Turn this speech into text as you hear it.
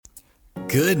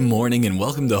Good morning and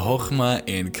welcome to Chokhmah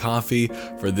and Coffee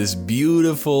for this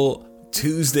beautiful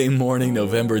Tuesday morning,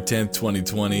 November 10th,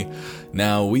 2020.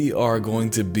 Now we are going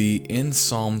to be in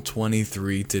Psalm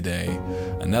 23 today,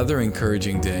 another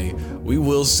encouraging day. We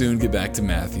will soon get back to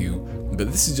Matthew, but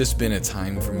this has just been a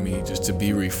time for me just to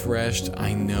be refreshed.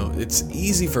 I know it's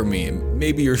easy for me, and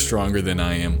maybe you're stronger than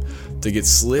I am, to get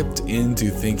slipped into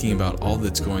thinking about all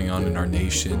that's going on in our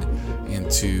nation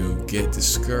and to get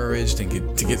discouraged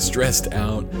and to get stressed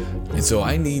out. And so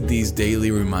I need these daily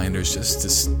reminders just to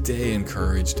stay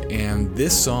encouraged. And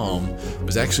this psalm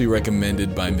was actually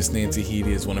recommended by Miss Nancy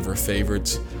Heedy as one of her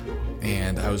favorites.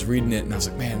 And I was reading it and I was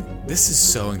like, man, this is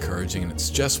so encouraging and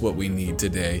it's just what we need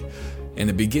today. And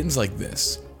it begins like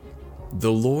this: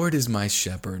 The Lord is my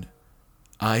shepherd,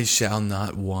 I shall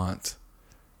not want.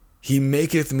 He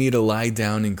maketh me to lie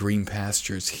down in green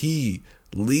pastures. He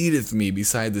leadeth me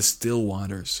beside the still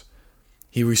waters.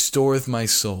 He restoreth my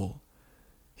soul.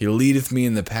 He leadeth me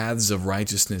in the paths of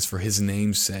righteousness for his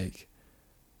name's sake.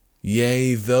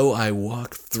 Yea, though I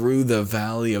walk through the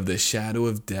valley of the shadow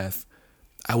of death,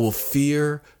 I will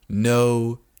fear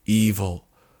no evil,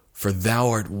 for thou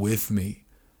art with me.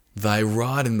 Thy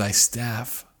rod and thy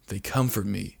staff, they comfort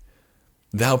me.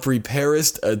 Thou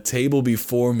preparest a table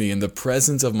before me in the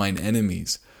presence of mine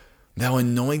enemies. Thou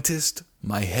anointest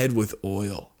my head with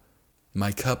oil.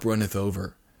 My cup runneth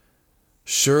over.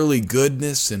 Surely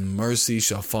goodness and mercy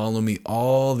shall follow me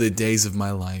all the days of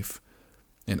my life,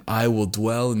 and I will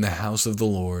dwell in the house of the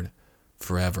Lord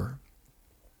forever.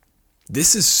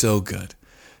 This is so good.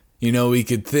 You know, we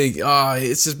could think,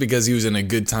 it's just because he was in a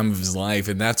good time of his life,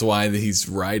 and that's why he's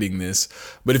writing this.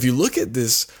 But if you look at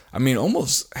this,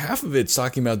 almost half of it's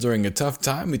talking about during a tough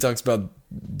time. He talks about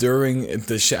during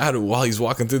the shadow, while he's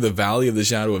walking through the valley of the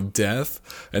shadow of death.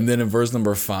 And then in verse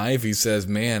number 5, he says,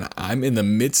 man, I'm in the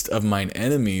midst of mine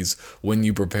enemies when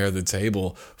you prepare the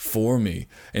table for me.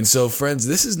 And so, friends,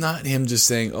 this is not him just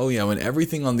saying, when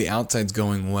everything on the outside's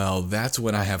going well, that's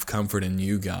when I have comfort in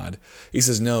you, God. He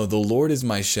says, no, the Lord is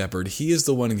my shepherd. He is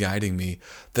the one guiding me,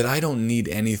 that I don't need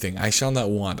anything. I shall not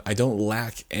want. I don't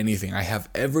lack anything. I have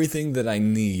everything that I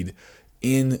need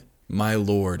in my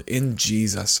Lord, in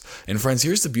Jesus. And friends,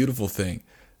 here's the beautiful thing.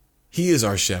 He is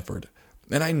our shepherd.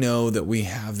 And I know that we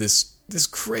have this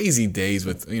crazy days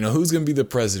with, who's going to be the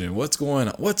president? What's going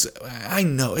on? I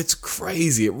know it's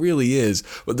crazy. It really is.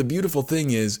 But the beautiful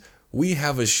thing is we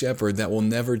have a shepherd that will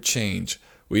never change.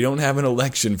 We don't have an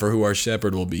election for who our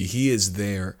shepherd will be. He is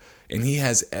there, and he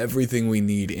has everything we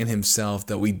need in himself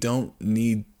that we don't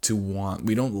need to want.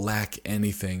 We don't lack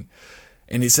anything.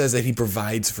 And it says that he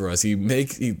provides for us. He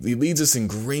leads us in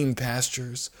green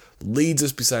pastures, leads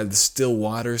us beside the still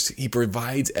waters. He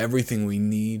provides everything we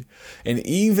need. And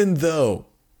even though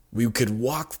we could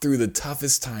walk through the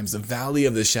toughest times, the valley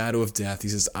of the shadow of death, he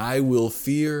says, I will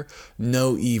fear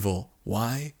no evil.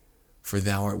 Why? For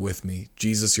thou art with me.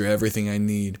 Jesus, you're everything I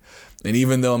need. And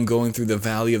even though I'm going through the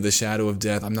valley of the shadow of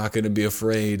death, I'm not going to be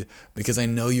afraid because I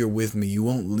know you're with me. You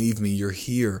won't leave me. You're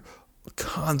here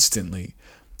constantly.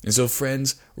 And so,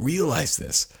 friends, realize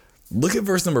this. Look at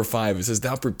verse number 5. It says,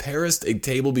 Thou preparest a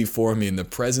table before me in the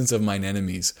presence of mine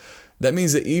enemies. That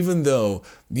means that even though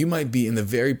you might be in the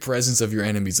very presence of your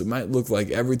enemies, it might look like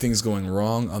everything's going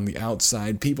wrong on the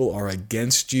outside. People are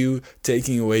against you,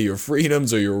 taking away your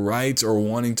freedoms or your rights or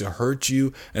wanting to hurt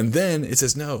you. And then it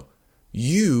says, no,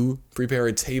 you prepare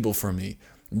a table for me.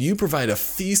 You provide a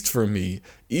feast for me,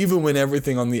 even when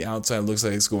everything on the outside looks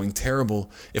like it's going terrible.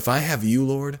 If I have you,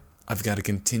 Lord, I've got a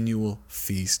continual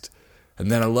feast.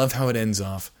 And then I love how it ends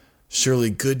off. Surely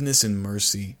goodness and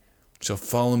mercy shall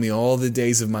follow me all the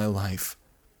days of my life.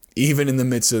 Even in the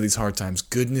midst of these hard times,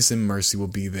 goodness and mercy will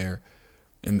be there.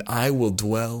 And I will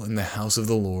dwell in the house of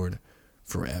the Lord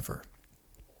forever.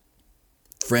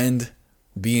 Friend,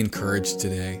 be encouraged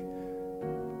today.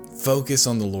 Focus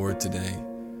on the Lord today.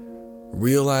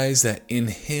 Realize that in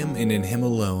him and in him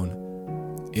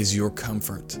alone is your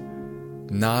comfort.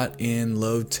 Not in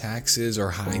low taxes or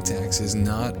high taxes,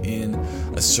 not in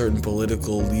a certain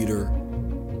political leader.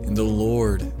 In the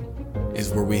Lord is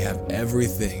where we have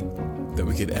everything that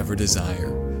we could ever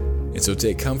desire. And so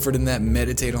take comfort in that,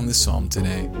 meditate on this psalm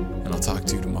today, and I'll talk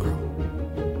to you tomorrow.